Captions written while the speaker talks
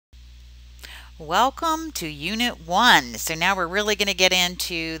Welcome to Unit 1. So now we're really going to get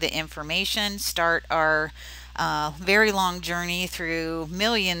into the information, start our very long journey through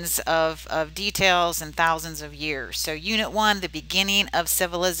millions of details and thousands of years. So Unit 1, the beginning of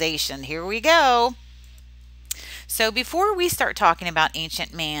civilization. Here we go. So before we start talking about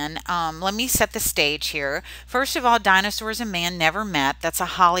ancient man, let me set the stage here. First of all, dinosaurs and man never met. That's a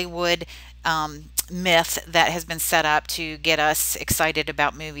Hollywood myth that has been set up to get us excited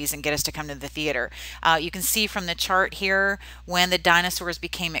about movies and get us to come to the theater. You can see from the chart here when the dinosaurs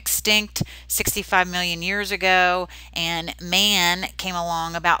became extinct 65 million years ago, and man came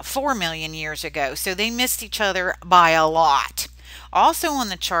along about 4 million years ago. So they missed each other by a lot. Also on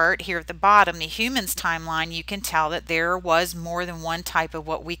the chart here at the bottom, the humans timeline, you can tell that there was more than one type of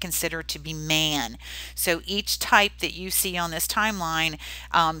what we consider to be man. So each type that you see on this timeline,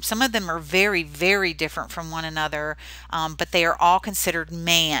 some of them are very, very different from one another, but they are all considered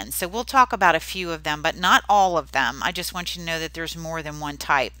man. So we'll talk about a few of them, but not all of them. I just want you to know that there's more than one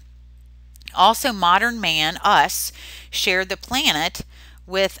type. Also, modern man, us, shared the planet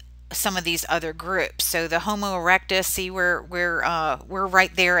with some of these other groups. So the Homo erectus, see we're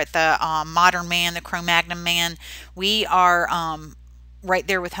right there at the modern man, the Cro-Magnon man. We are right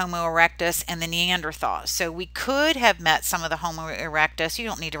there with Homo erectus and the Neanderthals. So we could have met some of the Homo erectus. You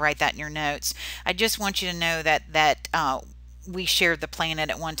don't need to write that in your notes. I just want you to know that we shared the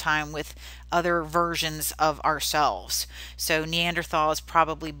planet at one time with other versions of ourselves. So Neanderthals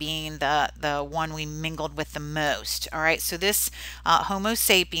probably being the one we mingled with the most. All right, so this Homo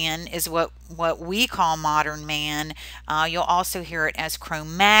sapien is what we call modern man. You'll also hear it as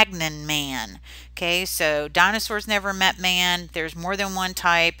Cro-Magnon man. Okay, so dinosaurs never met man. There's more than one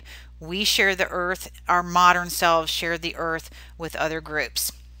type. We share the earth. Our modern selves share the earth with other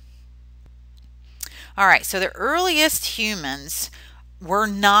groups. All right, so the earliest humans were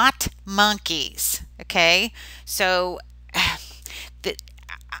not monkeys, okay? So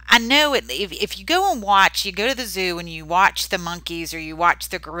I know if you go and watch, you go to the zoo and you watch the monkeys or you watch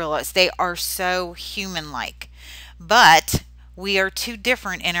the gorillas, they are so human-like. But we are too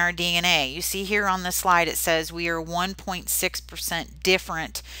different in our DNA. You see here on the slide it says we are 1.6%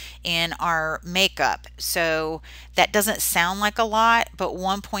 different in our makeup. So that doesn't sound like a lot, but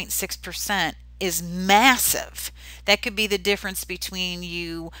 1.6% is massive. That could be the difference between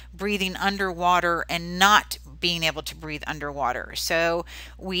you breathing underwater and not being able to breathe underwater. So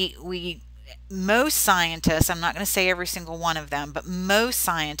most scientists, I'm not going to say every single one of them, but most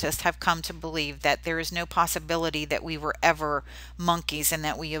scientists have come to believe that there is no possibility that we were ever monkeys and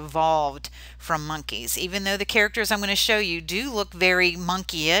that we evolved from monkeys. Even though the characters I'm going to show you do look very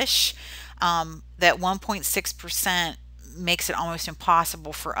monkey-ish, that 1.6% makes it almost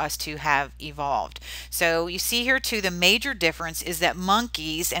impossible for us to have evolved. So you see here too, the major difference is that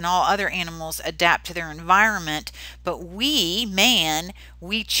monkeys and all other animals adapt to their environment, but we, man,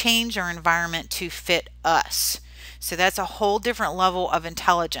 we change our environment to fit us. So that's a whole different level of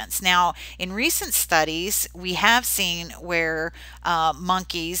intelligence. Now, in recent studies, we have seen where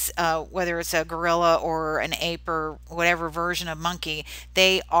monkeys, whether it's a gorilla or an ape or whatever version of monkey,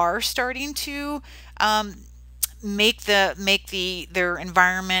 they are starting to make their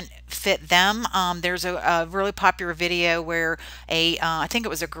environment fit them. There's a really popular video where I think it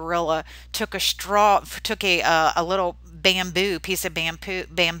was a gorilla took a little piece of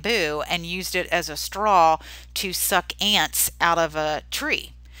bamboo and used it as a straw to suck ants out of a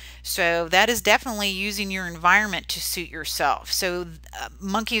tree. So that is definitely using your environment to suit yourself. So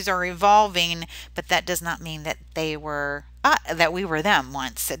monkeys are evolving, but that does not mean that they were that we were them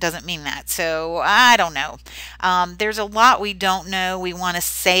once. It doesn't mean that. So I don't know. There's a lot we don't know. We want to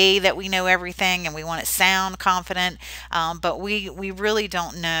say that we know everything and we want to sound confident, but we really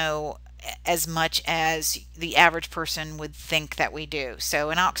don't know as much as the average person would think that we do.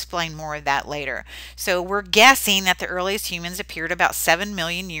 So, and I'll explain more of that later. So we're guessing that the earliest humans appeared about 7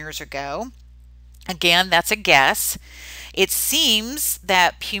 million years ago. Again, that's a guess. It seems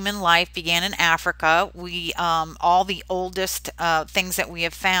that human life began in Africa. All the oldest things that we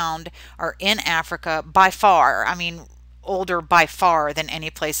have found are in Africa by far. I mean, older by far than any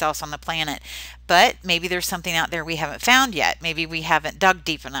place else on the planet. But maybe there's something out there we haven't found yet. Maybe we haven't dug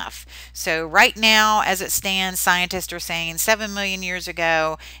deep enough. So right now, as it stands, scientists are saying 7 million years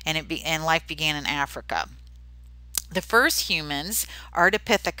ago, and life began in Africa. The first humans,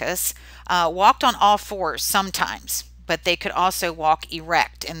 Ardipithecus, walked on all fours sometimes, but they could also walk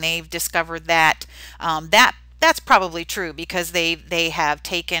erect, and they've discovered that that's probably true because they have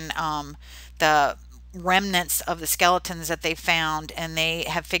taken the remnants of the skeletons that they found, and they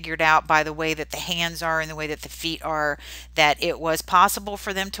have figured out by the way that the hands are and the way that the feet are that it was possible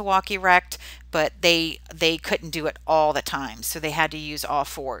for them to walk erect, but they couldn't do it all the time, so they had to use all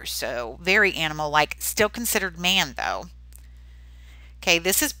fours. So very animal-like, still considered man though. Okay,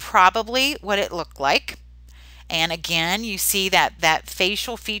 this is probably what it looked like. And again, you see that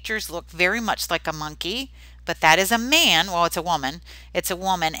facial features look very much like a monkey, but that is a man. Well, it's a woman. It's a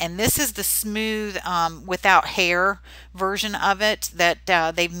woman. And this is the smooth, without hair version of it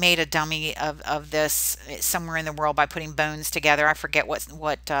that they've made a dummy of this somewhere in the world by putting bones together. I forget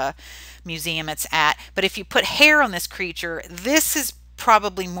what museum it's at. But if you put hair on this creature, this is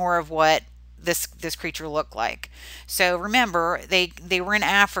probably more of what this creature looked like. So remember, they were in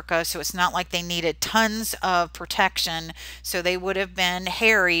Africa, so it's not like they needed tons of protection. So they would have been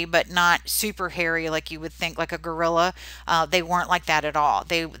hairy, but not super hairy like you would think, like a gorilla. They weren't like that at all.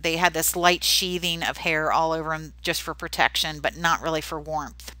 They had this light sheathing of hair all over them just for protection, but not really for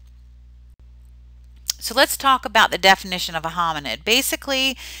warmth. So let's talk about the definition of a hominid.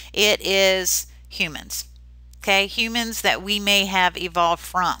 Basically, it is humans. Okay, humans that we may have evolved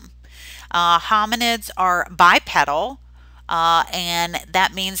from. Hominids are bipedal, and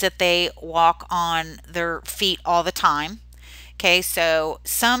that means that they walk on their feet all the time. Okay, so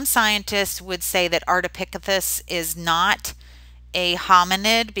some scientists would say that Ardipithecus is not a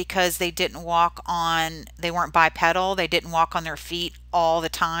hominid because they weren't bipedal, they didn't walk on their feet all the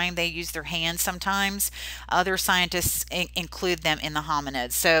time, they use their hands sometimes. Other scientists include them in the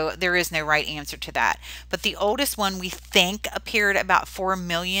hominids, so there is no right answer to that. But the oldest one we think appeared about 4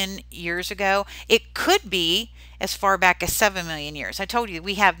 million years ago. It could be as far back as 7 million years. I told you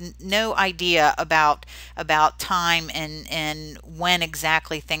we have no idea about time and when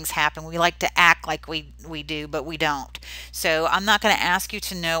exactly things happen. We like to act like we do, but we don't. So I'm not going to ask you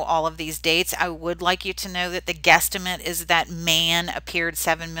to know all of these dates. I would like you to know that the guesstimate is that man appeared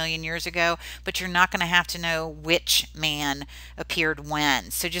 7 million years ago, but you're not going to have to know which man appeared when.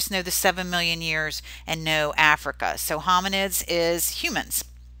 So just know the 7 million years and know Africa. So hominids is humans.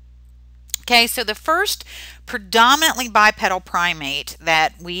 Okay, so the first predominantly bipedal primate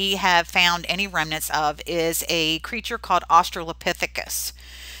that we have found any remnants of is a creature called Australopithecus.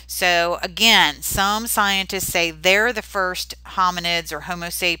 So again, some scientists say they're the first hominids or Homo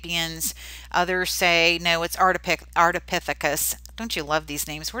sapiens. Others say, no, it's Ardipithecus. Don't you love these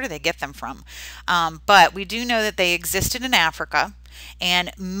names? Where do they get them from? But we do know that they existed in Africa,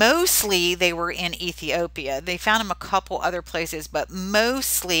 and mostly they were in Ethiopia. They found them a couple other places, but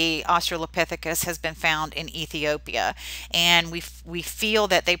mostly Australopithecus has been found in Ethiopia, and we feel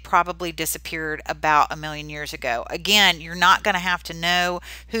that they probably disappeared about 1 million years ago. Again, you're not going to have to know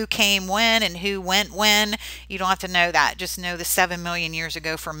who came when and who went when. You don't have to know that. Just know the 7 million years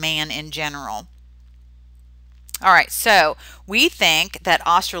ago for man in general. All right, so we think that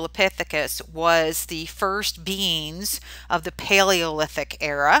Australopithecus was the first beings of the Paleolithic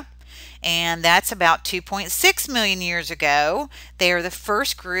era, and that's about 2.6 million years ago. They are the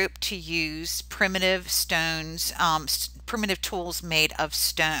first group to use primitive stones, primitive tools made of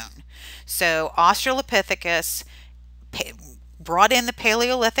stone. So Australopithecus brought in the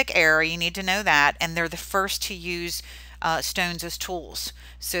Paleolithic era, you need to know that, and they're the first to use stones as tools.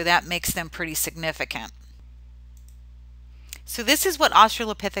 So that makes them pretty significant. So this is what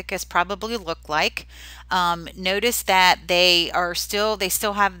Australopithecus probably looked like. Notice that they still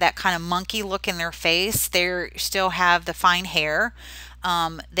have that kind of monkey look in their face. They still have the fine hair.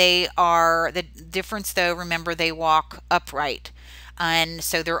 The difference though, remember, they walk upright. And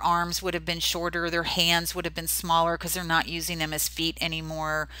so their arms would have been shorter, their hands would have been smaller because they're not using them as feet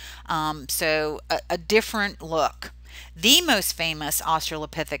anymore. So a different look. The most famous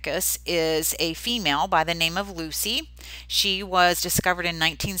Australopithecus is a female by the name of Lucy. She was discovered in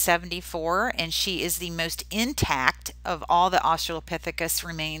 1974, and she is the most intact of all the Australopithecus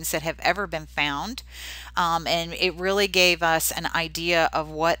remains that have ever been found. And it really gave us an idea of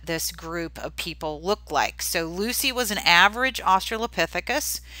what this group of people looked like. So Lucy was an average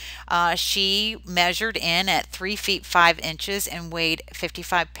Australopithecus. She measured in at 3 feet 5 inches and weighed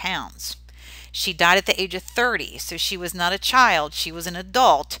 55 pounds. She died at the age of 30, so she was not a child, she was an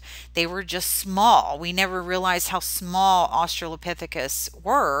adult. They were just small. We never realized how small Australopithecus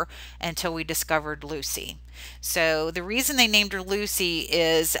were until we discovered Lucy. So the reason they named her Lucy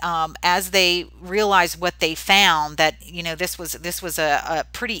is as they realized what they found, that this was a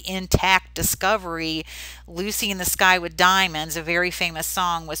pretty intact discovery. Lucy in the Sky with Diamonds, a very famous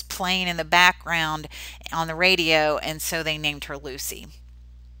song, was playing in the background on the radio, and so they named her Lucy.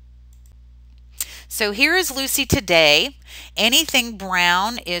 So here is Lucy today. Anything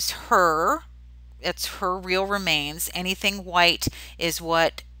brown is her. it's her real remains. Anything white is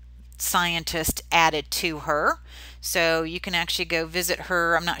what scientists added to her. So you can actually go visit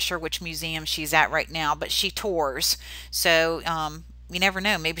her. I'm not sure which museum she's at right now, but she tours. So you never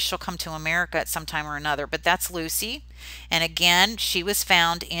know. Maybe she'll come to America at some time or another. But that's Lucy. And again, she was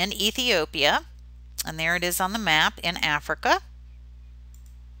found in Ethiopia. And there it is on the map in Africa.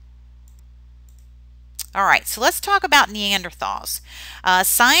 All right, so let's talk about Neanderthals.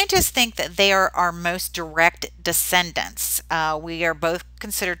 Scientists think that they are our most direct descendants. We are both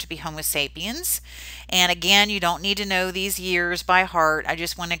considered to be Homo sapiens. And again, you don't need to know these years by heart. I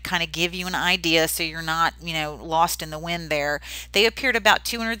just want to kind of give you an idea so you're not, lost in the wind there. They appeared about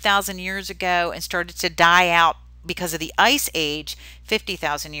 200,000 years ago and started to die out because of the Ice Age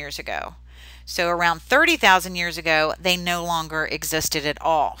 50,000 years ago. So around 30,000 years ago, they no longer existed at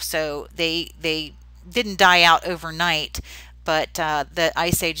all. So they didn't die out overnight, but the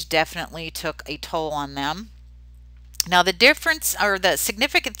Ice Age definitely took a toll on them. Now, the difference or the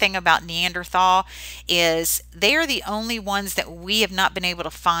significant thing about Neanderthal is they are the only ones that we have not been able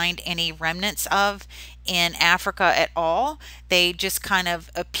to find any remnants of in Africa at all. They just kind of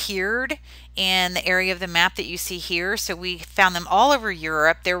appeared in the area of the map that you see here. So we found them all over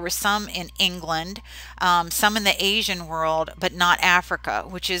Europe. There were some in England, some in the Asian world, but not Africa,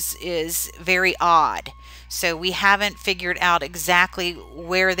 which is very odd. So we haven't figured out exactly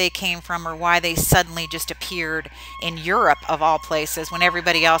where they came from or why they suddenly just appeared in Europe, of all places, when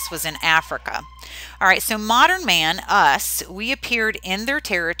everybody else was in Africa. All right, so modern man, us, we appeared in their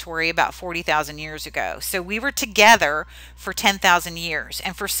territory about 40,000 years ago. So we were together for 10,000 years.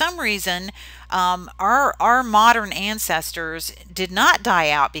 And for some reason, our modern ancestors did not die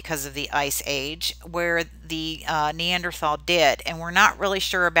out because of the Ice Age, where the Neanderthal did. And we're not really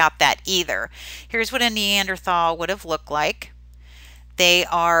sure about that either. Here's what a Neanderthal would have looked like. They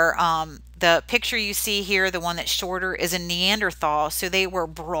are, the picture you see here, the one that's shorter, is a Neanderthal. So they were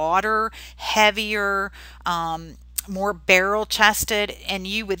broader, heavier, more barrel-chested, and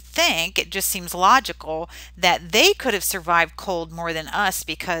you would think, it just seems logical, that they could have survived cold more than us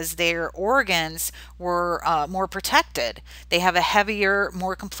because their organs were more protected. They have a heavier,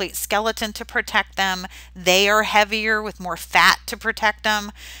 more complete skeleton to protect them. They are heavier with more fat to protect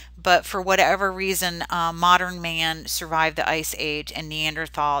them. But for whatever reason, modern man survived the Ice Age and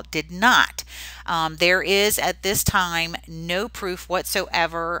Neanderthal did not. There is at this time no proof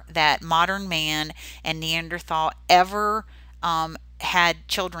whatsoever that modern man and Neanderthal ever had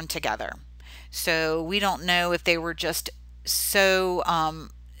children together. So we don't know if they were just so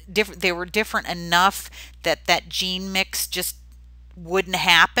different. They were different enough that that gene mix just wouldn't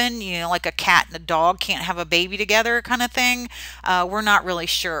happen, like a cat and a dog can't have a baby together kind of thing. We're not really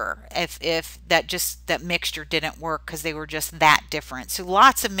sure if that mixture didn't work because they were just that different. So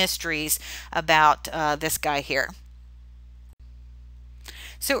lots of mysteries about this guy here.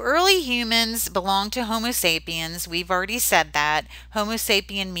 So early humans belong to Homo sapiens. We've already said that. Homo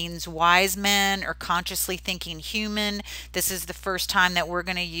sapien means wise men or consciously thinking human. This is the first time that we're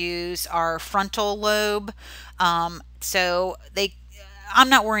going to use our frontal lobe. I'm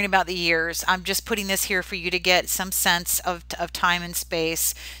not worrying about the years. I'm just putting this here for you to get some sense of time and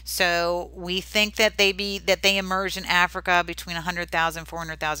space. So we think that they emerged in Africa between 100,000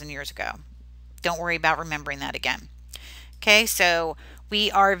 400,000 years ago. Don't worry about remembering that again. Okay, so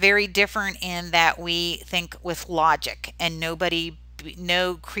we are very different in that we think with logic, and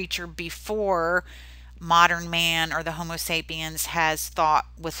no creature before modern man or the Homo sapiens has thought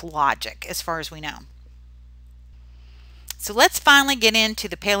with logic as far as we know. So let's finally get into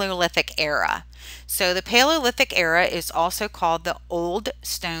the Paleolithic era. So the Paleolithic era is also called the Old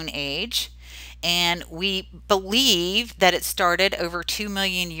Stone Age, and we believe that it started over 2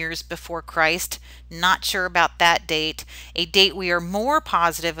 million years before Christ. Not sure about that date. A date we are more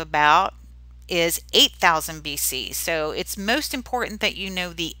positive about is 8000 BC. So it's most important that you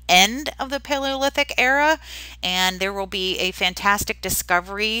know the end of the Paleolithic era, and there will be a fantastic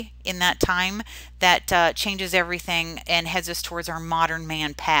discovery in that time that changes everything and heads us towards our modern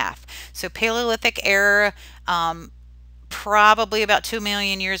man path. So Paleolithic era, probably about 2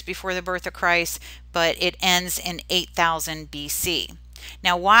 million years before the birth of Christ, but it ends in 8000 BC.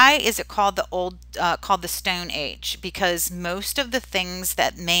 Now, why is it called the Stone Age? Because most of the things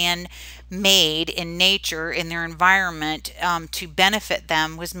that man made in nature, in their environment, to benefit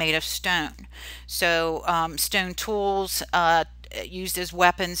them was made of stone. So stone tools used as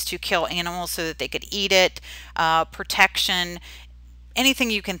weapons to kill animals so that they could eat it, protection,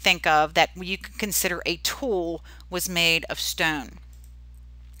 anything you can think of that you could consider a tool was made of stone.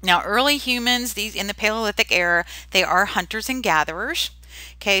 Now, early humans, these in the Paleolithic era, they are hunters and gatherers.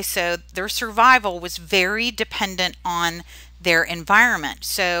 Okay, so their survival was very dependent on their environment.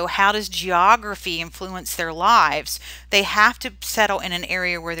 So how does geography influence their lives? They have to settle in an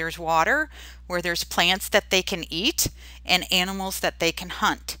area where there's water, where there's plants that they can eat, and animals that they can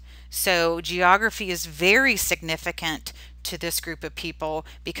hunt. So geography is very significant to this group of people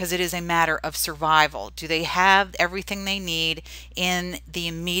because it is a matter of survival. Do they have everything they need in the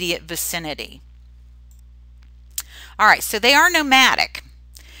immediate vicinity? All right, so they are nomadic.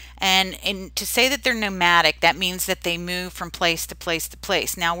 And to say that they're nomadic, that means that they move from place to place to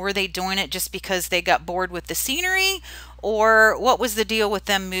place. Now, were they doing it just because they got bored with the scenery? Or what was the deal with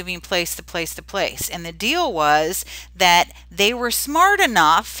them moving place to place to place? And the deal was that they were smart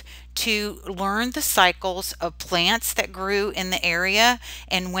enough to learn the cycles of plants that grew in the area,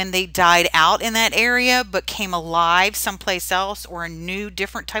 and when they died out in that area but came alive someplace else, or a new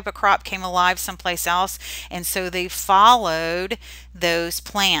different type of crop came alive someplace else, and so they followed those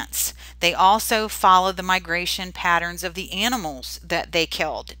plants. They also followed the migration patterns of the animals that they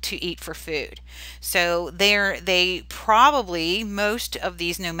killed to eat for food. So they probably, most of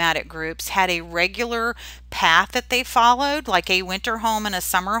these nomadic groups had a regular path that they followed, like a winter home and a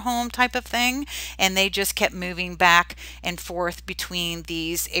summer home type of thing, and they just kept moving back and forth between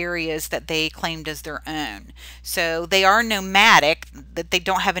these areas that they claimed as their own. So they are nomadic, that they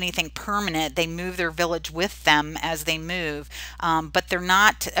don't have anything permanent. They move their village with them as they move, but they're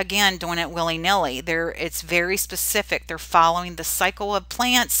not, again, doing it willy-nilly. It's very specific. They're following the cycle of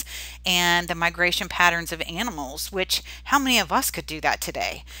plants and the migration patterns of animals, which how many of us could do that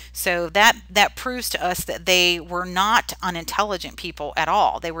today? So that proves to us that they were not unintelligent people at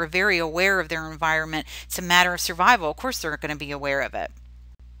all. They were very aware of their environment. It's a matter of survival. Of course they're going to be aware of it.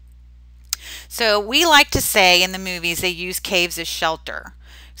 So we like to say in the movies they use caves as shelter.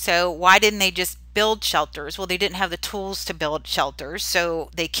 So why didn't they just build shelters? Well, they didn't have the tools to build shelters, so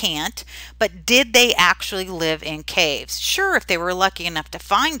they can't. But did they actually live in caves? Sure, if they were lucky enough to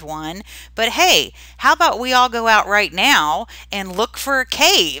find one. But hey, how about we all go out right now and look for a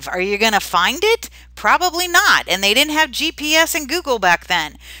cave? Are you going to find it? Probably not. And they didn't have GPS and Google back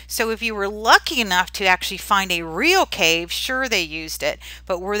then. So if you were lucky enough to actually find a real cave, sure, they used it.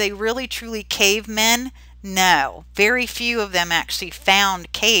 But were they really truly cavemen? No, very few of them actually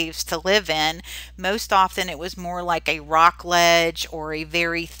found caves to live in. Most often it was more like a rock ledge or a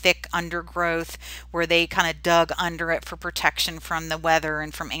very thick undergrowth where they kind of dug under it for protection from the weather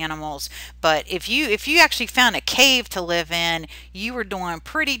and from animals. But if you actually found a cave to live in, you were doing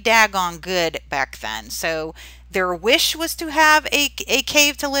pretty daggone good back then. So their wish was to have a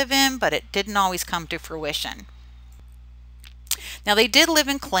cave to live in, but it didn't always come to fruition. Now they did live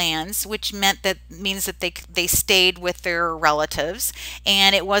in clans, which means that they stayed with their relatives,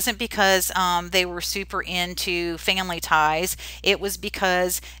 and it wasn't because they were super into family ties. It was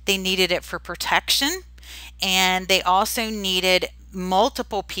because they needed it for protection, and they also needed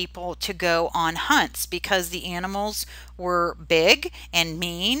multiple people to go on hunts because the animals were big and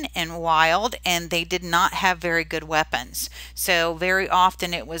mean and wild, and they did not have very good weapons. So very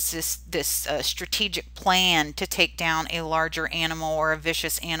often it was this strategic plan to take down a larger animal or a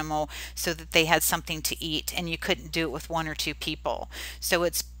vicious animal so that they had something to eat, and you couldn't do it with one or two people. So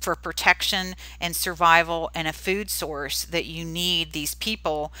it's for protection and survival and a food source that you need these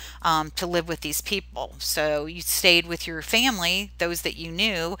people to live with these people. So you stayed with your family, those that you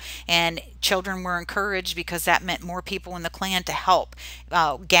knew, and children were encouraged because that meant more people in the clan to help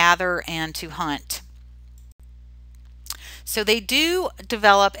gather and to hunt. So they do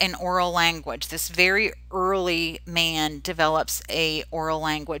develop an oral language. This very early man develops a oral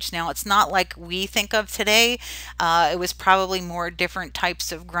language. Now, it's not like we think of today. It was probably more different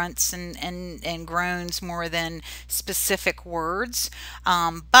types of grunts and groans more than specific words.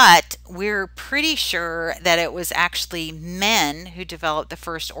 But we're pretty sure that it was actually men who developed the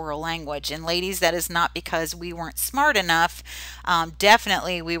first oral language. And ladies, that is not because we weren't smart enough.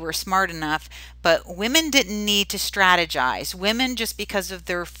 Definitely we were smart enough, but women didn't need to strategize. Women, just because of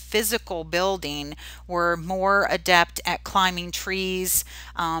their physical building, were more adept at climbing trees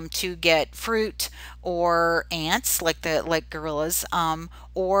to get fruit, or ants like gorillas,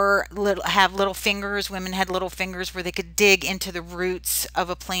 or have little fingers. Women had little fingers where they could dig into the roots of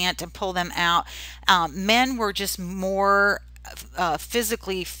a plant and pull them out. Men were just more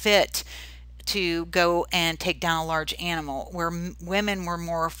physically fit to go and take down a large animal, where women were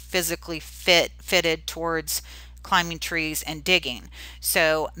more physically fitted towards climbing trees and digging.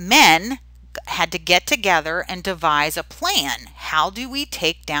 So men had to get together and devise a plan. How do we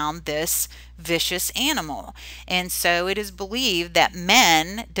take down this vicious animal? And so it is believed that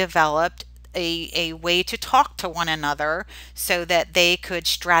men developed a way to talk to one another so that they could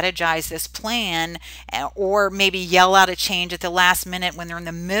strategize this plan, or maybe yell out a change at the last minute when they're in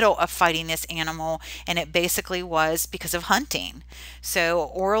the middle of fighting this animal. And it basically was because of hunting. So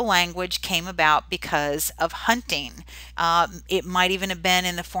oral language came about because of hunting. It might even have been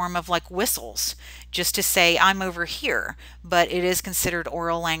in the form of like whistles, just to say I'm over here, but it is considered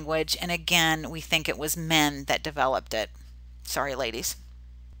oral language. And again, we think it was men that developed it. Sorry, ladies.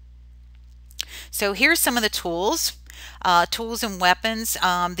 So here's some of the tools. Tools and weapons.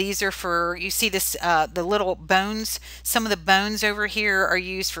 These are for, you see this, the little bones. Some of the bones over here are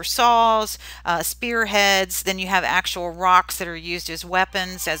used for saws, spearheads. Then you have actual rocks that are used as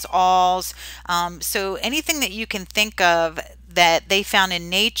weapons, as awls. So anything that you can think of that they found in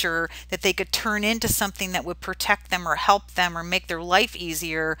nature that they could turn into something that would protect them or help them or make their life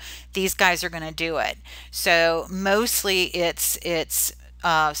easier, these guys are going to do it. So mostly it's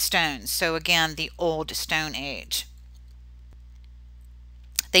stones. So again, the old Stone Age.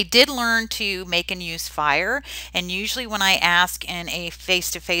 They did learn to make and use fire, and usually when I ask in a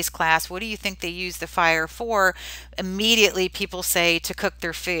face-to-face class, what do you think they use the fire for? Immediately people say to cook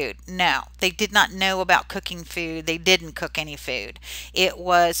their food. No, they did not know about cooking food. They didn't cook any food. It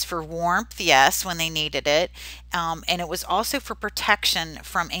was for warmth, yes, when they needed it, and it was also for protection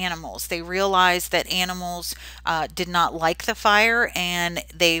from animals. They realized that animals did not like the fire and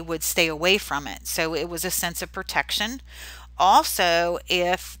they would stay away from it. So it was a sense of protection. Also,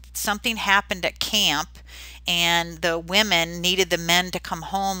 if something happened at camp and the women needed the men to come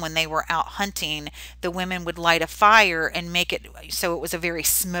home when they were out hunting, the women would light a fire and make it so it was a very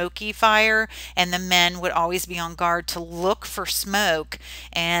smoky fire, and the men would always be on guard to look for smoke,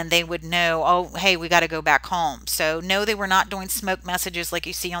 and they would know, oh, hey, we got to go back home. So no, they were not doing smoke messages like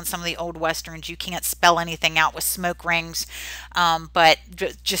you see on some of the old westerns. You can't spell anything out with smoke rings, but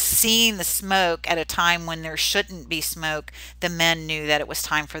just seeing the smoke at a time when there shouldn't be smoke, the men knew that it was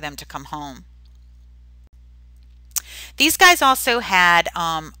time for them to come home. These guys also had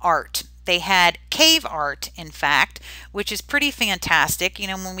art. They had cave art, in fact, which is pretty fantastic. You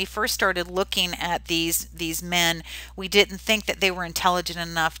know, when we first started looking at these men, we didn't think that they were intelligent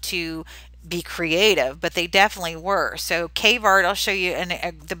enough to be creative, but they definitely were. So cave art, I'll show you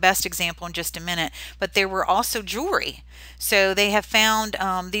the best example in just a minute, but there were also jewelry. So they have found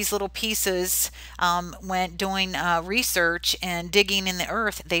these little pieces when doing research and digging in the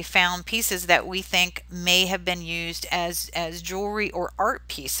earth. They found pieces that we think may have been used as jewelry or art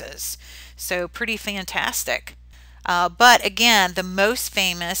pieces. So pretty fantastic. But again, the most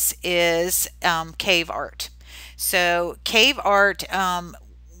famous is cave art. So cave art,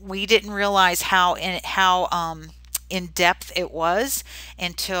 we didn't realize how in depth it was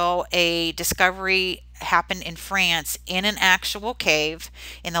until a discovery happened in France in an actual cave,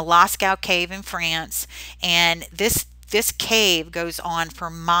 in the Lascaux cave in France, and this cave goes on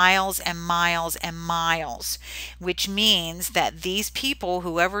for miles and miles and miles, which means that these people,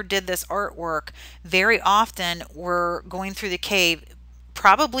 whoever did this artwork, very often were going through the cave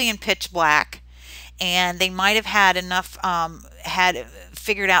probably in pitch black, and they might have had enough, had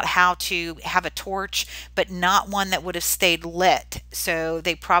figured out how to have a torch, but not one that would have stayed lit. So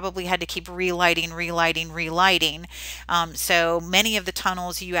they probably had to keep relighting. So many of the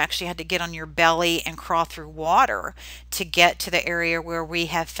tunnels, you actually had to get on your belly and crawl through water to get to the area where we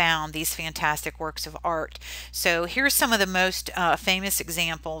have found these fantastic works of art. So here's some of the most famous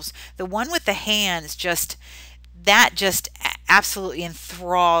examples. The one with the hands, just absolutely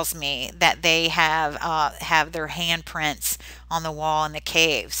enthralls me, that they have their handprints on the wall in the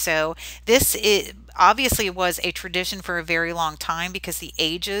cave. So this obviously was a tradition for a very long time because the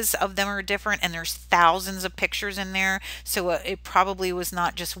ages of them are different, and there's thousands of pictures in there. So it probably was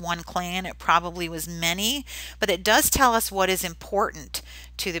not just one clan, it probably was many, but it does tell us what is important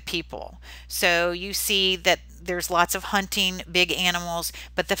to the people. So you see that there's lots of hunting big animals,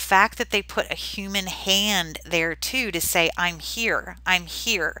 but the fact that they put a human hand there too to say, I'm here, I'm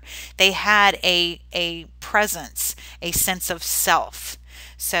here. They had a presence, a sense of self.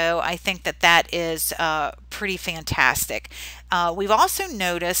 So I think that that is pretty fantastic. We've also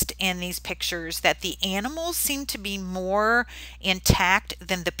noticed in these pictures that the animals seem to be more intact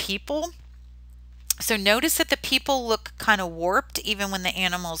than the people. So notice that the people look kind of warped even when the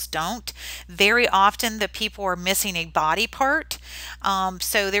animals don't. Very often the people are missing a body part.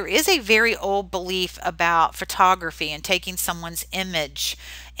 So there is a very old belief about photography and taking someone's image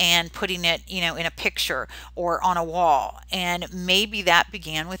and putting it, in a picture or on a wall. And maybe that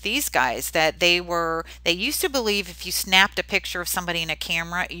began with these guys, that they used to believe if you snapped a picture of somebody in a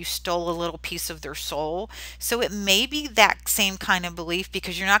camera, you stole a little piece of their soul. So it may be that same kind of belief,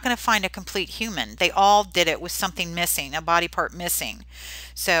 because you're not going to find a complete human. They all did it with something missing, a body part missing.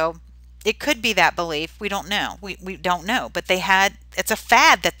 So it could be that belief. We don't know. We don't know. But it's a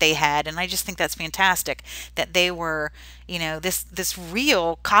fad that they had, and I just think that's fantastic that they were, this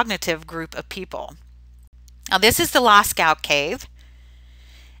real cognitive group of people. Now this is the Lascaux Cave.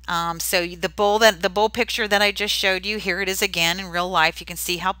 So the bull picture that I just showed you, here it is again in real life. You can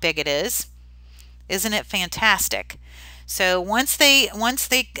see how big it is. Isn't it fantastic? So once they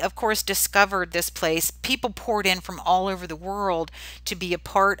of course discovered this place, people poured in from all over the world to be a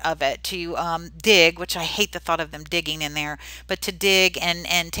part of it, to dig, which I hate the thought of them digging in there, but to dig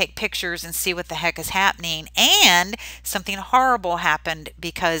and take pictures and see what the heck is happening. And something horrible happened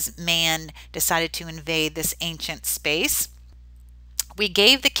because man decided to invade this ancient space. We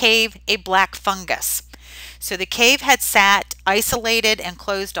gave the cave a black fungus. So the cave had sat isolated and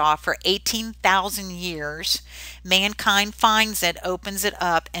closed off for 18,000 years. Mankind finds it, opens it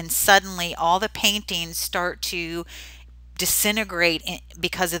up, and suddenly all the paintings start to disintegrate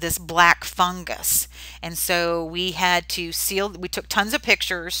because of this black fungus. And so we had to we took tons of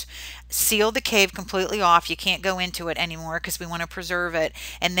pictures, sealed the cave completely off. You can't go into it anymore because we want to preserve it.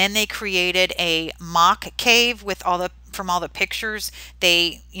 And then they created a mock cave with from all the pictures.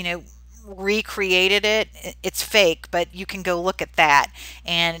 They, recreated it. It's fake, but you can go look at that,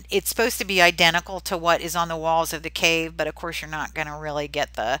 and it's supposed to be identical to what is on the walls of the cave, but of course you're not going to really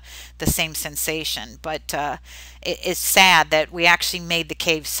get the same sensation. But it's sad that we actually made the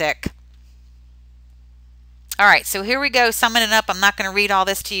cave sick. All right, so here we go, summing it up. I'm not going to read all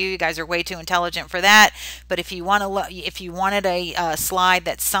this to you. You guys are way too intelligent for that. But if you wanted a slide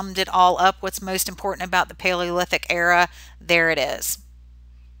that summed it all up, what's most important about the Paleolithic era, there it is.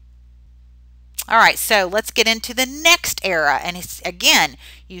 All right, so let's get into the next era. And it's, again,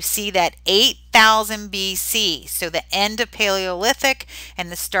 you see that 8,000 BC. So the end of Paleolithic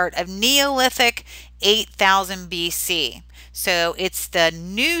and the start of Neolithic, 8,000 BC. So it's the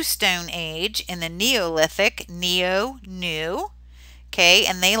New Stone Age in the Neolithic, new. Okay,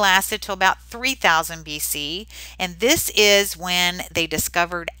 and they lasted till about 3000 BC. And this is when they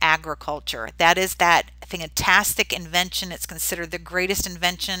discovered agriculture. That is that fantastic invention. It's considered the greatest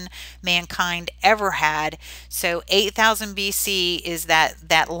invention mankind ever had. So 8000 BC is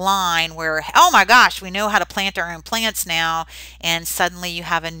that line where, oh my gosh, we know how to plant our own plants now, and suddenly you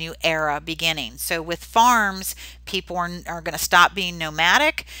have a new era beginning. So with farms, people are going to stop being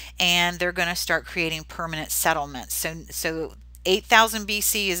nomadic, and they're going to start creating permanent settlements. So 8000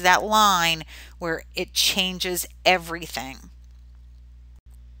 BC is that line where it changes everything.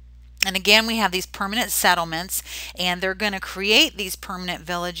 And again, we have these permanent settlements, and they're going to create these permanent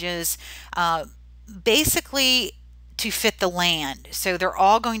villages basically to fit the land. So they're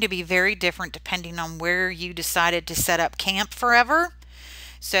all going to be very different depending on where you decided to set up camp forever.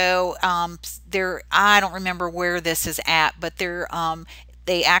 So I don't remember where this is at, but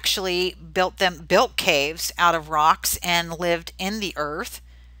they actually built caves out of rocks and lived in the earth.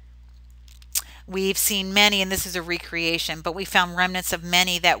 We've seen many, and this is a recreation, but we found remnants of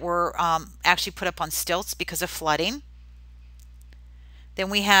many that were actually put up on stilts because of flooding. Then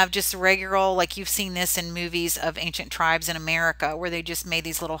we have just regular, like you've seen this in movies of ancient tribes in America, where they just made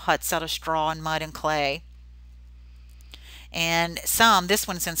these little huts out of straw and mud and clay. And this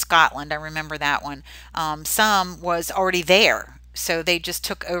one's in Scotland, I remember that one. Some was already there. So they just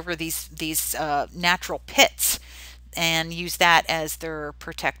took over these natural pits and used that as their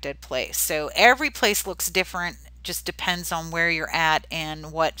protected place. So every place looks different, just depends on where you're at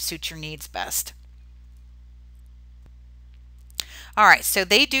and what suits your needs best. All right, so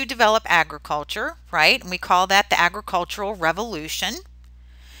they do develop agriculture, right? And we call that the agricultural revolution.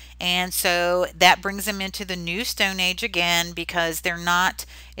 And so that brings them into the New Stone Age again, because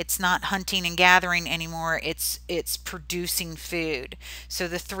it's not hunting and gathering anymore, it's producing food. So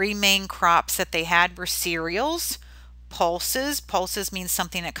the three main crops that they had were cereals, pulses means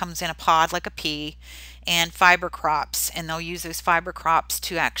something that comes in a pod like a pea, and fiber crops. And they'll use those fiber crops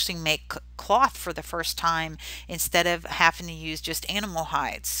to actually make cloth for the first time, instead of having to use just animal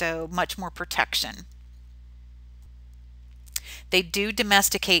hides. So much more protection. They do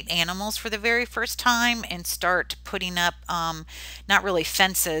domesticate animals for the very first time and start putting up, not really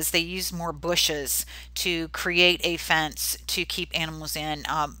fences, they use more bushes to create a fence to keep animals in.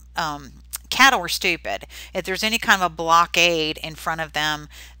 Cattle are stupid. If there's any kind of a blockade in front of them,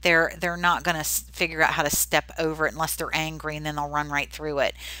 they're not going to figure out how to step over it unless they're angry, and then they'll run right through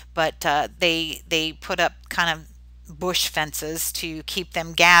it. But they put up kind of bush fences to keep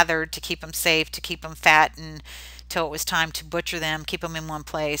them gathered, to keep them safe, to keep them fat, and till it was time to butcher them, keep them in one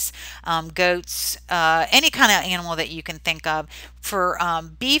place. Goats, any kind of animal that you can think of. For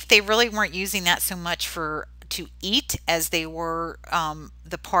beef, they really weren't using that so much for to eat as they were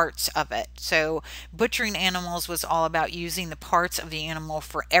the parts of it. So butchering animals was all about using the parts of the animal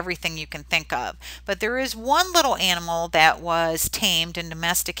for everything you can think of. But there is one little animal that was tamed and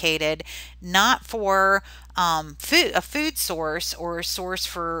domesticated, not for a food source or a source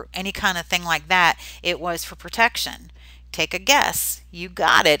for any kind of thing like that. It was for protection. Take a guess. You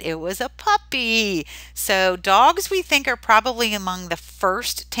got it. It was a puppy. So dogs, we think, are probably among the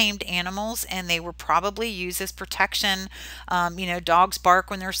first tamed animals, and they were probably used as protection. Dogs bark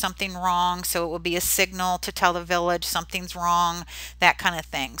when there's something wrong, so it will be a signal to tell the village something's wrong, that kind of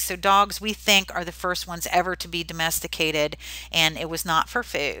thing. So dogs, we think, are the first ones ever to be domesticated, and it was not for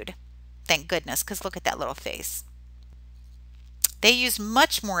food. Thank goodness, because look at that little face. They use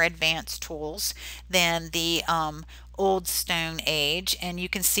much more advanced tools than the Old Stone Age, and you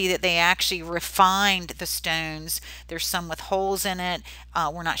can see that they actually refined the stones. There's some with holes in it.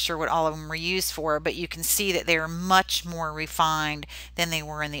 We're not sure what all of them were used for, but you can see that they are much more refined than they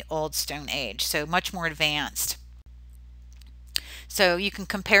were in the Old Stone Age, so much more advanced. So you can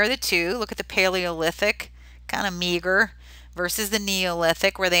compare the two. Look at the Paleolithic, kind of meager, versus the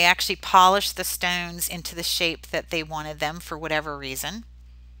Neolithic, where they actually polished the stones into the shape that they wanted them for whatever reason.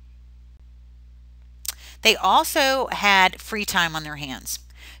 They also had free time on their hands.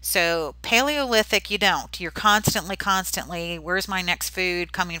 So Paleolithic, you don't. You're constantly, where's my next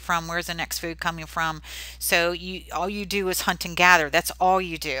food coming from? Where's the next food coming from? So all you do is hunt and gather. That's all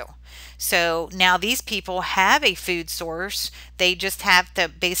you do. So now these people have a food source. They just have to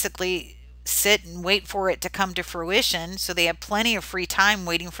basically sit and wait for it to come to fruition. So they have plenty of free time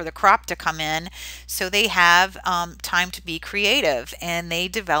waiting for the crop to come in. So they have time to be creative, and they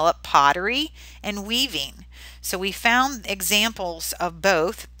develop pottery and weaving. So we found examples of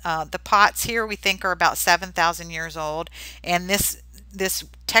both. The pots here we think are about 7,000 years old, and this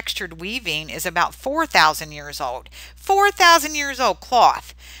textured weaving is about 4,000 years old. 4,000 years old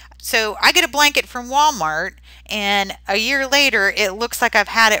cloth. So I get a blanket from Walmart, and a year later it looks like I've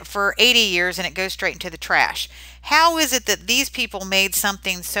had it for 80 years and it goes straight into the trash. How is it that these people made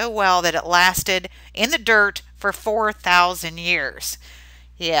something so well that it lasted in the dirt for 4,000 years?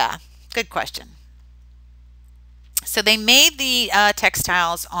 Yeah, good question. So they made the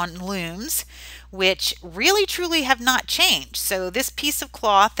textiles on looms, which really truly have not changed. So this piece of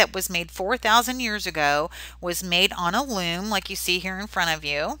cloth that was made 4,000 years ago was made on a loom like you see here in front of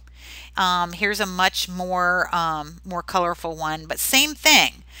you. Here's a much more colorful one, but same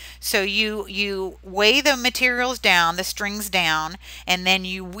thing. So you weigh the materials down, the strings down, and then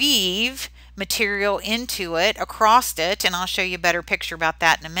you weave material into it, across it, and I'll show you a better picture about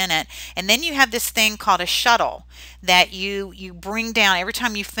that in a minute. And then you have this thing called a shuttle that you bring down. Every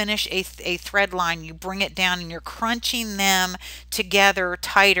time you finish a thread line, you bring it down and you're crunching them together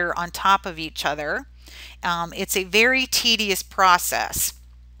tighter on top of each other. It's a very tedious process,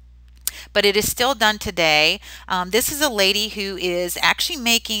 but it is still done today. This is a lady who is actually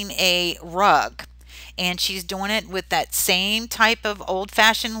making a rug, and she's doing it with that same type of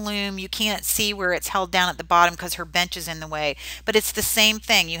old-fashioned loom. You can't see where it's held down at the bottom because her bench is in the way, but it's the same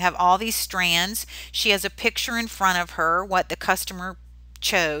thing. You have all these strands. She has a picture in front of her what the customer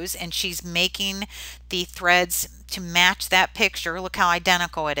chose, and she's making the threads to match that picture. Look how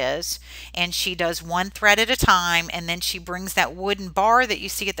identical it is. And she does one thread at a time, and then she brings that wooden bar that you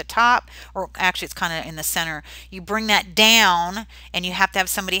see at the top, or actually it's kind of in the center. You bring that down, and you have to have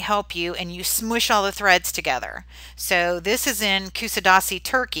somebody help you, and you smush all the threads together. So this is in Kusadasi,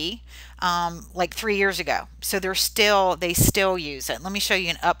 Turkey, like 3 years ago. So they still use it. Let me show you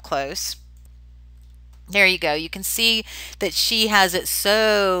an up close. There you go. You can see that she has it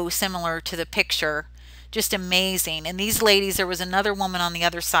so similar to the picture. Just amazing. And these ladies, there was another woman on the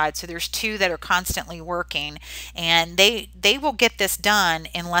other side. So there's two that are constantly working, and they will get this done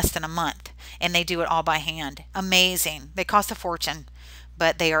in less than a month, and they do it all by hand. Amazing. They cost a fortune,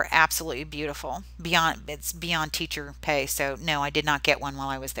 but they are absolutely beautiful. It's beyond teacher pay. So no, I did not get one while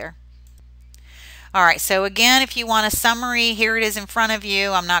I was there. All right. So again, if you want a summary, here it is in front of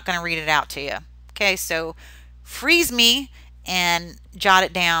you. I'm not going to read it out to you. Okay, so Freeze Me and jot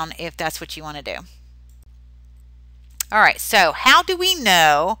it down if that's what you want to do. All right, so how do we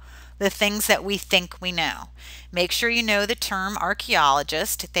know the things that we think we know? Make sure you know the term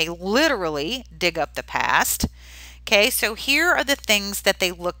archaeologist. They literally dig up the past. Okay, so here are the things that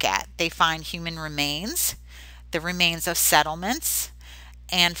they look at. They find human remains, the remains of settlements,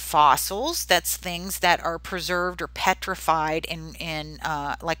 and fossils. That's things that are preserved or petrified in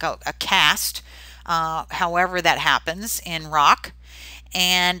like a cast, however that happens, in rock.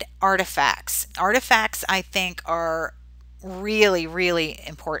 And artifacts. Artifacts, I think, are really, really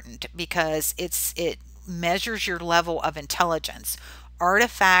important because it measures your level of intelligence.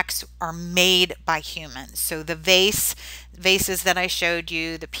 Artifacts are made by humans. So the vases that I showed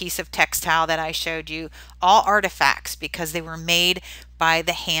you, the piece of textile that I showed you, all artifacts because they were made by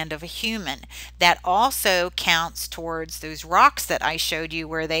the hand of a human. That also counts towards those rocks that I showed you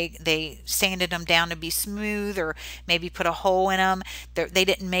where they sanded them down to be smooth or maybe put a hole in them. They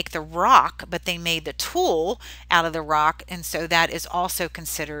didn't make the rock, but they made the tool out of the rock, and so that is also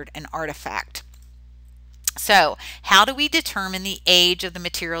considered an artifact. So how do we determine the age of the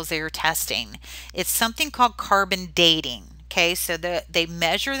materials they are testing? It's something called carbon dating. Okay, so they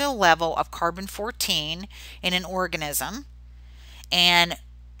measure the level of carbon-14 in an organism, and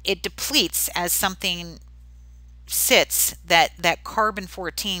it depletes as something sits, that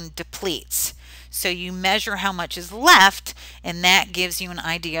carbon-14 depletes. So you measure how much is left, and that gives you an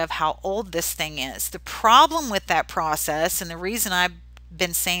idea of how old this thing is. The problem with that process, and the reason I've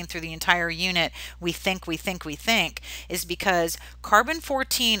been saying through the entire unit, we think, is because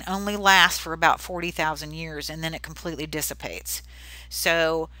carbon-14 only lasts for about 40,000 years and then it completely dissipates.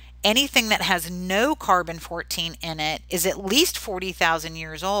 So anything that has no carbon-14 in it is at least 40,000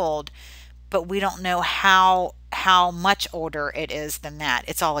 years old, but we don't know how much older it is than that.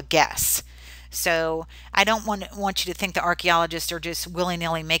 It's all a guess. So I don't want you to think the archaeologists are just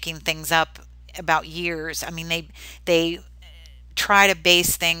willy-nilly making things up about years. I mean, they try to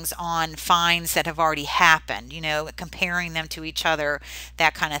base things on finds that have already happened, comparing them to each other,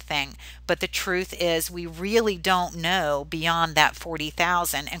 that kind of thing. But the truth is we really don't know beyond that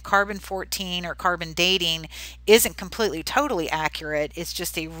 40,000, and carbon-14 or carbon dating isn't completely totally accurate. It's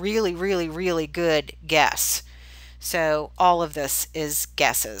just a really, really, really good guess. So all of this is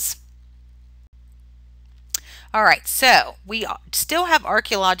guesses. All right, so we still have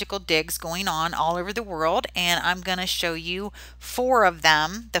archaeological digs going on all over the world, and I'm going to show you 4 of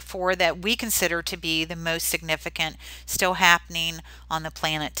them, the 4 that we consider to be the most significant still happening on the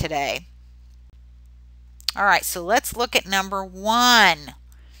planet today. All right, so let's look at number 1.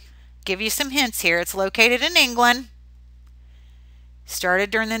 Give you some hints here. It's located in England.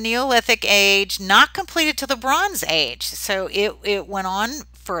 Started during the Neolithic age, not completed till the Bronze Age. So it went on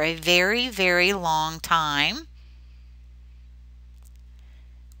for a very, very long time.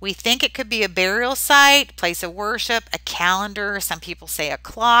 We think it could be a burial site, place of worship, a calendar. Some people say a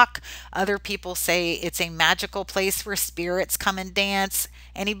clock. Other people say it's a magical place where spirits come and dance.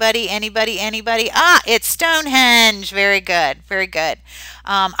 Anybody? Ah, it's Stonehenge. Very good. Very good.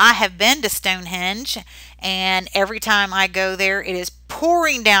 I have been to Stonehenge, and every time I go there, it is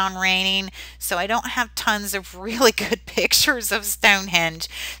pouring down raining, so I don't have tons of really good pictures of Stonehenge.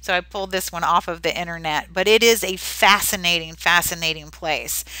 So I pulled this one off of the internet, but it is a fascinating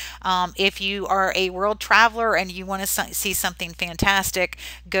place. If you are a world traveler and you want to see something fantastic,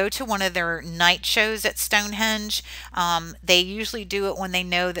 go to one of their night shows at Stonehenge. They usually do it when they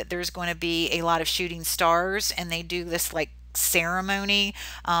know that there's going to be a lot of shooting stars, and they do this like ceremony.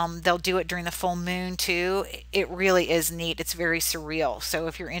 They'll do it during the full moon too. It really is neat. It's very surreal. So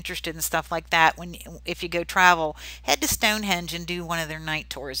if you're interested in stuff like that, if you go travel, head to Stonehenge and do one of their night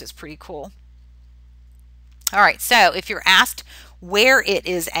tours. It's pretty cool. All right, so if you're asked where it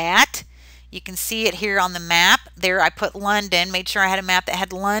is at, you can see it here on the map. There I put London, made sure I had a map that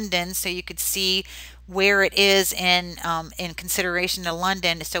had London so you could see where it is in consideration to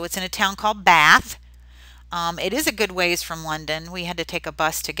London. So it's in a town called Bath. It is a good ways from London. We had to take a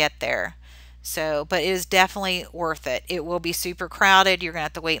bus to get there. So, but it is definitely worth it. It will be super crowded. You're going to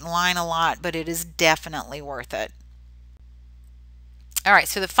have to wait in line a lot, but it is definitely worth it. All right,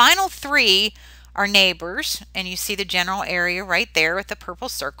 so the final 3 are neighbors, and you see the general area right there with the purple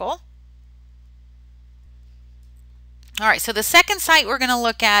circle. All right, so the second site we're going to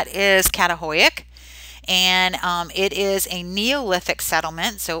look at is Catahoyuk. And it is a Neolithic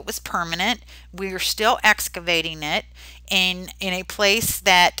settlement, so it was permanent. We're still excavating it in a place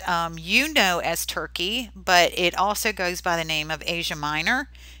that you know as Turkey, but it also goes by the name of Asia Minor,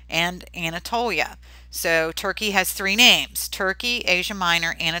 and Anatolia. So Turkey has three names: Turkey, Asia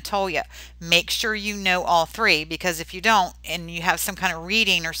Minor, Anatolia. Make sure you know all three, because if you don't and you have some kind of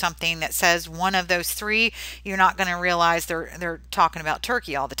reading or something that says one of those three, you're not going to realize they're talking about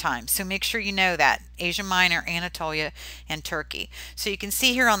Turkey all the time. So make sure you know that: Asia Minor, Anatolia, and Turkey. So you can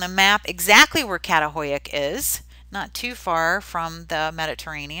see here on the map exactly where Catahoyuk is, not too far from the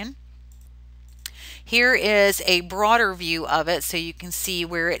Mediterranean. Here is a broader view of it, so you can see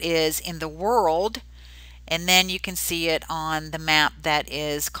where it is in the world, and then you can see it on the map that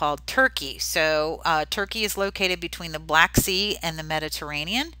is called Turkey. So Turkey is located between the Black Sea and the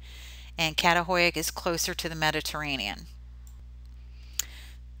Mediterranean, and Catahoyuk is closer to the Mediterranean.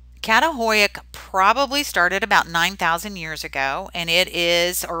 Catahoyuk probably started about 9,000 years ago, and it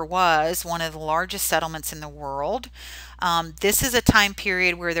is, or was, one of the largest settlements in the world. This is a time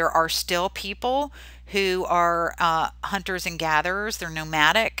period where there are still people who are hunters and gatherers. They're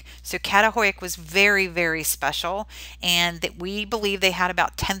nomadic. So Catahoyuk was very, very special, and that we believe they had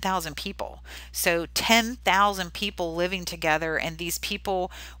about 10,000 people. So 10,000 people living together, and these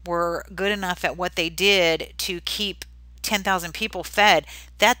people were good enough at what they did to keep 10,000 people fed.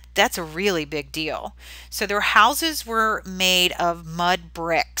 That's a really big deal. So their houses were made of mud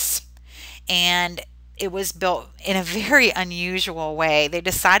bricks, and it was built in a very unusual way. They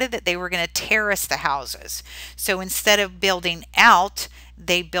decided that they were going to terrace the houses. So instead of building out,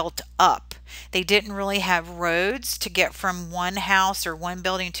 they built up. They didn't really have roads to get from one house or one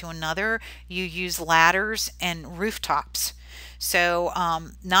building to another. You use ladders and rooftops. So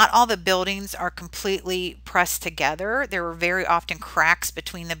not all the buildings are completely pressed together. There were very often cracks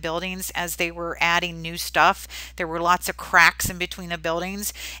between the buildings as they were adding new stuff. There were lots of cracks in between the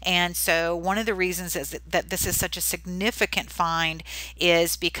buildings. And so one of the reasons is that this is such a significant find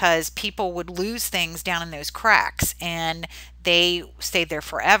is because people would lose things down in those cracks, and they stayed there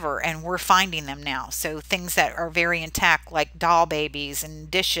forever, and we're finding them now. So things that are very intact, like doll babies and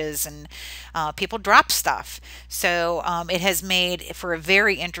dishes, and people drop stuff. So it has made for a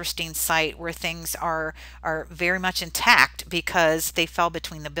very interesting site where things are very much intact because they fell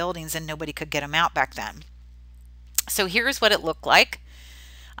between the buildings and nobody could get them out back then. So here's what it looked like.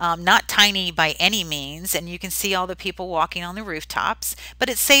 Not tiny by any means, and you can see all the people walking on the rooftops, but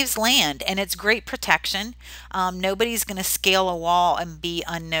it saves land and it's great protection. Nobody's going to scale a wall and be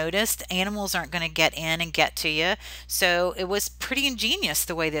unnoticed. Animals aren't going to get in and get to you. So it was pretty ingenious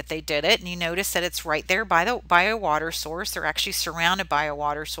the way that they did it, and you notice that it's right there by a water source. They're actually surrounded by a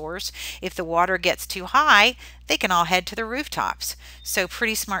water source. If the water gets too high, they can all head to the rooftops. So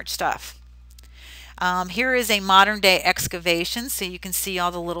pretty smart stuff. Here is a modern day excavation, so you can see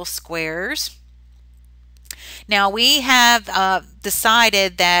all the little squares. Now we have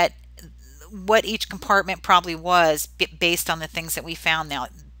decided that what each compartment probably was based on the things that we found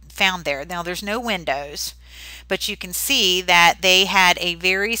there. Now there's no windows, but you can see that they had a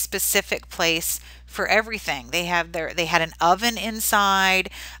very specific place for everything. They had an oven inside,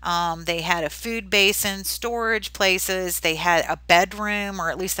 they had a food basin, storage places, they had a bedroom, or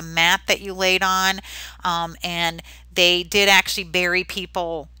at least a mat that you laid on, and they did actually bury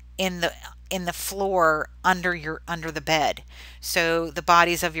people in the floor under the bed. So the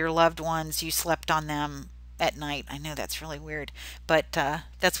bodies of your loved ones, you slept on them at night. I know that's really weird, but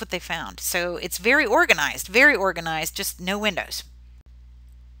that's what they found. So it's very organized, just no windows.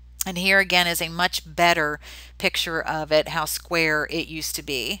 And here again is a much better picture of it, how square it used to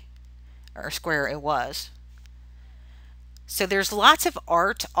be, or square it was. So there's lots of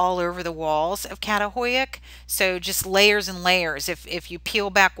art all over the walls of Catahoyuk. So just layers and layers. If you peel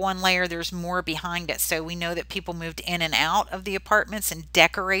back one layer, there's more behind it. So we know that people moved in and out of the apartments and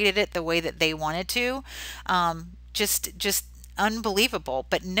decorated it the way that they wanted to. Just unbelievable.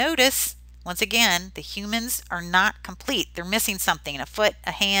 But notice, once again, the humans are not complete. They're missing something: a foot,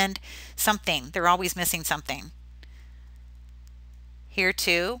 a hand, something. They're always missing something. Here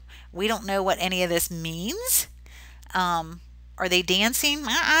too, we don't know what any of this means. Are they dancing?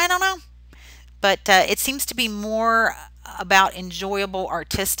 I don't know. But it seems to be more about enjoyable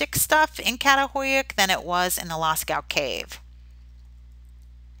artistic stuff in Catahoyuk than it was in the Lascaux Cave.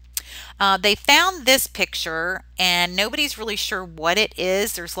 They found this picture, and nobody's really sure what it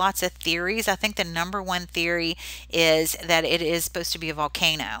is. There's lots of theories. I think the number one theory is that it is supposed to be a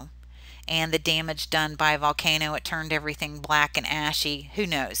volcano, and the damage done by a volcano, it turned everything black and ashy. Who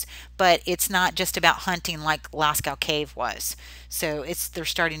knows? But it's not just about hunting like Lascaux Cave was. So they're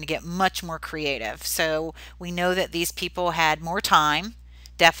starting to get much more creative. So we know that these people had more time,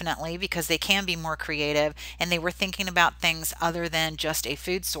 definitely, because they can be more creative, and they were thinking about things other than just a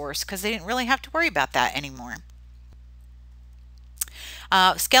food source, because they didn't really have to worry about that anymore.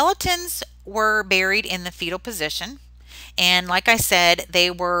 Skeletons were buried in the fetal position. And like I said, they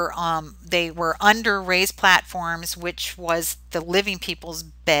were under raised platforms, which was the living people's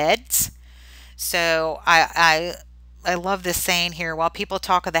beds. So I love this saying here. While people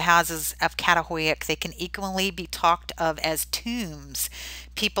talk of the houses of Catahoyuk, they can equally be talked of as tombs.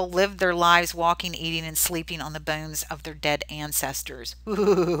 People lived their lives walking, eating, and sleeping on the bones of their dead ancestors.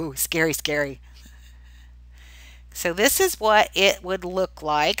 Ooh, scary, scary. So this is what it would look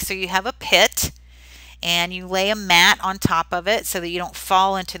like. So you have a pit and you lay a mat on top of it so that you don't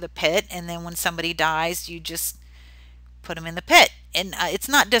fall into the pit. And then when somebody dies, you just put them in the pit. And it's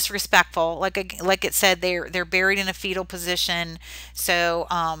not disrespectful. Like it said, they're buried in a fetal position, so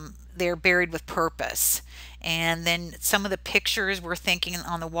they're buried with purpose. And then some of the pictures we're thinking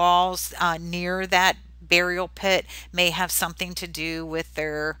on the walls near that burial pit may have something to do with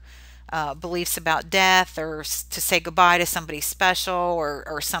their beliefs about death, or to say goodbye to somebody special,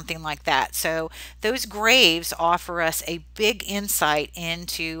 or something like that. So those graves offer us a big insight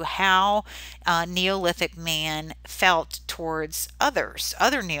into how Neolithic man felt towards other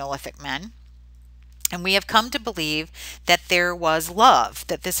Neolithic men. And we have come to believe that there was love,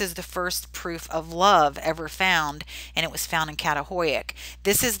 that this is the first proof of love ever found, and it was found in Catahoyuk.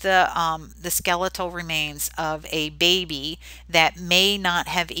 This is the skeletal remains of a baby that may not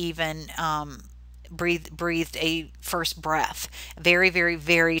have even breathed a first breath. Very, very,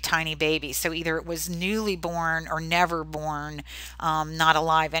 very tiny baby. So either it was newly born or never born, not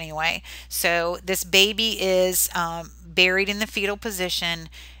alive anyway. So this baby is buried in the fetal position,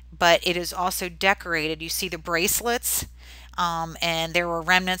 but it is also decorated. You see the bracelets, and there were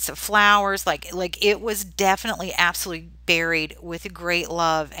remnants of flowers. Like it was definitely absolutely buried with great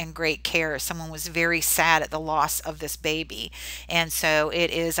love and great care. Someone was very sad at the loss of this baby, and so it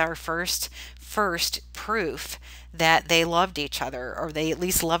is our first proof that they loved each other, or they at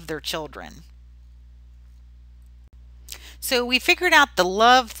least loved their children. So we figured out the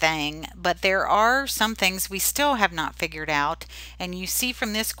love thing, but there are some things we still have not figured out. And you see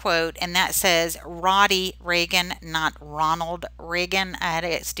from this quote, and that says Roddy Reagan, not Ronald Reagan. I had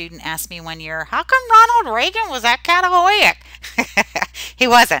a student ask me one year, how come Ronald Reagan was at Catahoyuk? He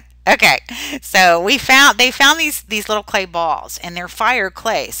wasn't. Okay, so they found these little clay balls, and they're fire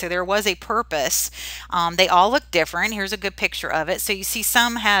clay, so there was a purpose. They all look different. Here's a good picture of it. So you see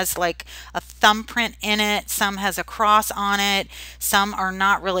some has like a thumbprint in it, some has a cross on it, some are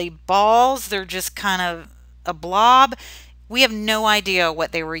not really balls, they're just kind of a blob. We have no idea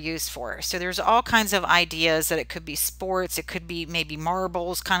what they were used for. So there's all kinds of ideas that it could be sports, it could be maybe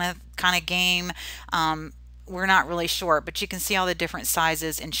marbles kind of game. We're not really sure, but you can see all the different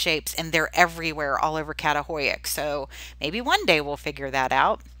sizes and shapes, and they're everywhere all over Catahoyuk. So maybe one day we'll figure that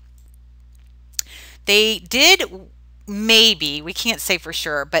out. They did, maybe, we can't say for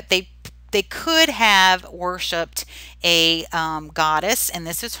sure, but they could have worshipped a goddess, and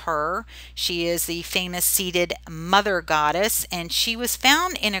this is her. She is the famous seated mother goddess, and she was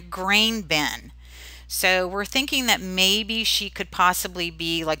found in a grain bin. So we're thinking that maybe she could possibly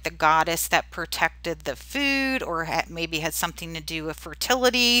be like the goddess that protected the food, or maybe had something to do with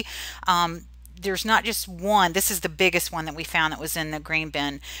fertility. There's not just one. This is the biggest one that we found that was in the grain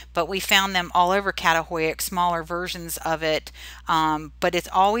bin, but we found them all over Catahoyuk, smaller versions of it. But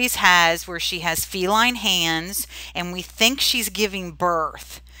it always has where she has feline hands, and we think she's giving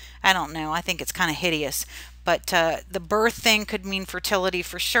birth. I don't know. I think it's kind of hideous. But the birth thing could mean fertility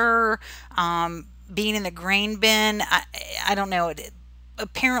for sure. Being in the grain bin, I don't know.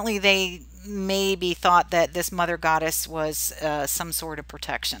 Apparently they maybe thought that this mother goddess was some sort of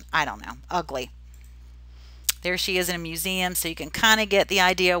protection. I don't know. Ugly. There she is in a museum, so you can kind of get the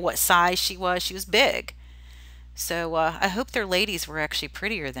idea what size she was. She was big. So I hope their ladies were actually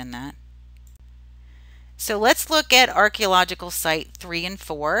prettier than that. So let's look at archaeological site 3 and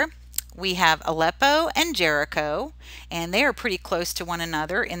 4. We have Aleppo and Jericho, and they are pretty close to one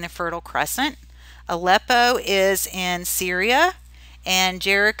another in the Fertile Crescent. Aleppo is in Syria, and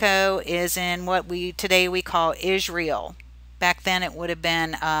Jericho is in what today we call Israel. Back then it would have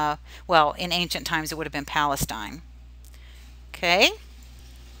been, well, in ancient times it would have been Palestine. Okay.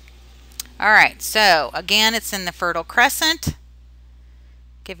 All right, so again, it's in the Fertile Crescent.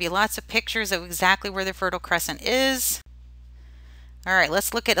 Give you lots of pictures of exactly where the Fertile Crescent is. All right,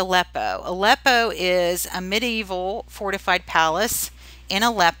 let's look at Aleppo. Aleppo is a medieval fortified palace in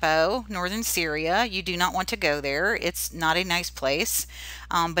Aleppo, northern Syria. You do not want to go there. It's not a nice place,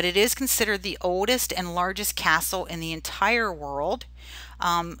 but it is considered the oldest and largest castle in the entire world.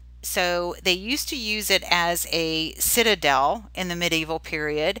 So they used to use it as a citadel in the medieval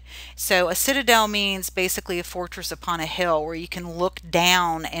period. So a citadel means basically a fortress upon a hill where you can look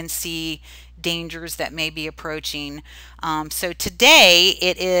down and see dangers that may be approaching. So today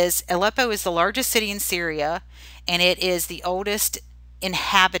Aleppo is the largest city in Syria, and it is the oldest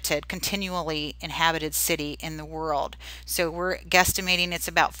continually inhabited city in the world. So we're guesstimating it's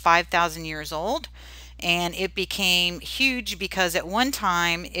about 5,000 years old. And it became huge because at one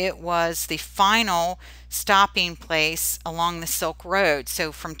time it was the final stopping place along the Silk Road.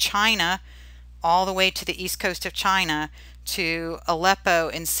 So from China all the way to the east coast of China to Aleppo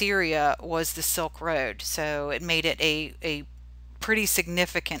in Syria was the Silk Road. So it made it a pretty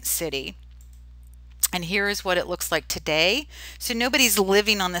significant city. And here is what it looks like today. So nobody's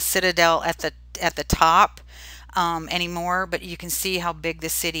living on the citadel at the top anymore, but you can see how big the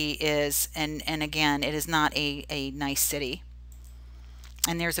city is, and again, it is not a nice city.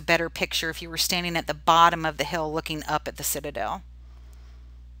 And there's a better picture if you were standing at the bottom of the hill looking up at the citadel.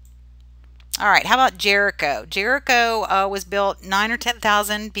 All right, how about Jericho? Jericho was built 9 or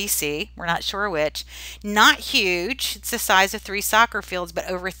 10,000 BC. We're not sure which. Not huge. It's the size of 3 soccer fields, but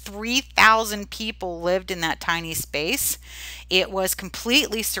over 3,000 people lived in that tiny space. It was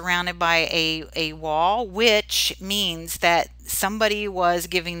completely surrounded by a wall, which means that somebody was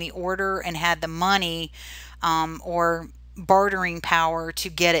giving the order and had the money or bartering power to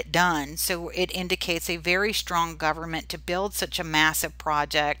get it done. So it indicates a very strong government to build such a massive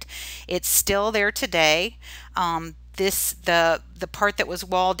project. It's still there today. The part that was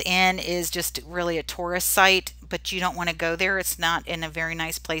walled in is just really a tourist site, but you don't want to go there. It's not in a very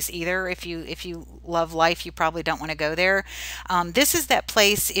nice place either. If you love life, you probably don't want to go there. This is that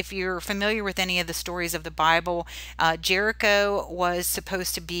place, if you're familiar with any of the stories of the Bible, Jericho was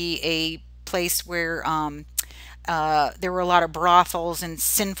supposed to be a place where there were a lot of brothels and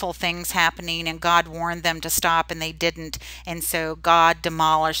sinful things happening, and God warned them to stop, and they didn't. And so God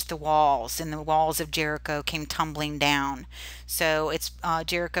demolished the walls, and the walls of Jericho came tumbling down. So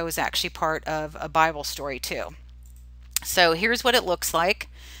Jericho is actually part of a Bible story too. So here's what it looks like.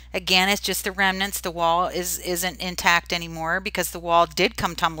 Again, it's just the remnants. The wall isn't intact anymore because the wall did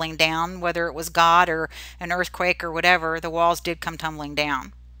come tumbling down, whether it was God or an earthquake or whatever. The walls did come tumbling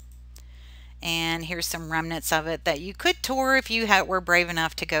down. And here's some remnants of it that you could tour if you were brave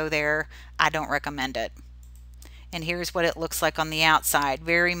enough to go there. I don't recommend it. And here's what it looks like on the outside.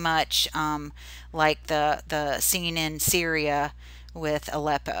 Very much like the scene in Syria with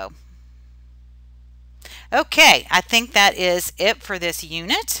Aleppo. Okay, I think that is it for this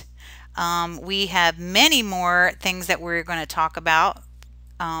unit. We have many more things that we're going to talk about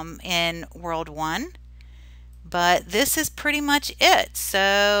in World 1. But this is pretty much it.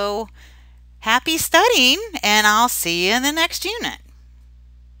 So happy studying, and I'll see you in the next unit.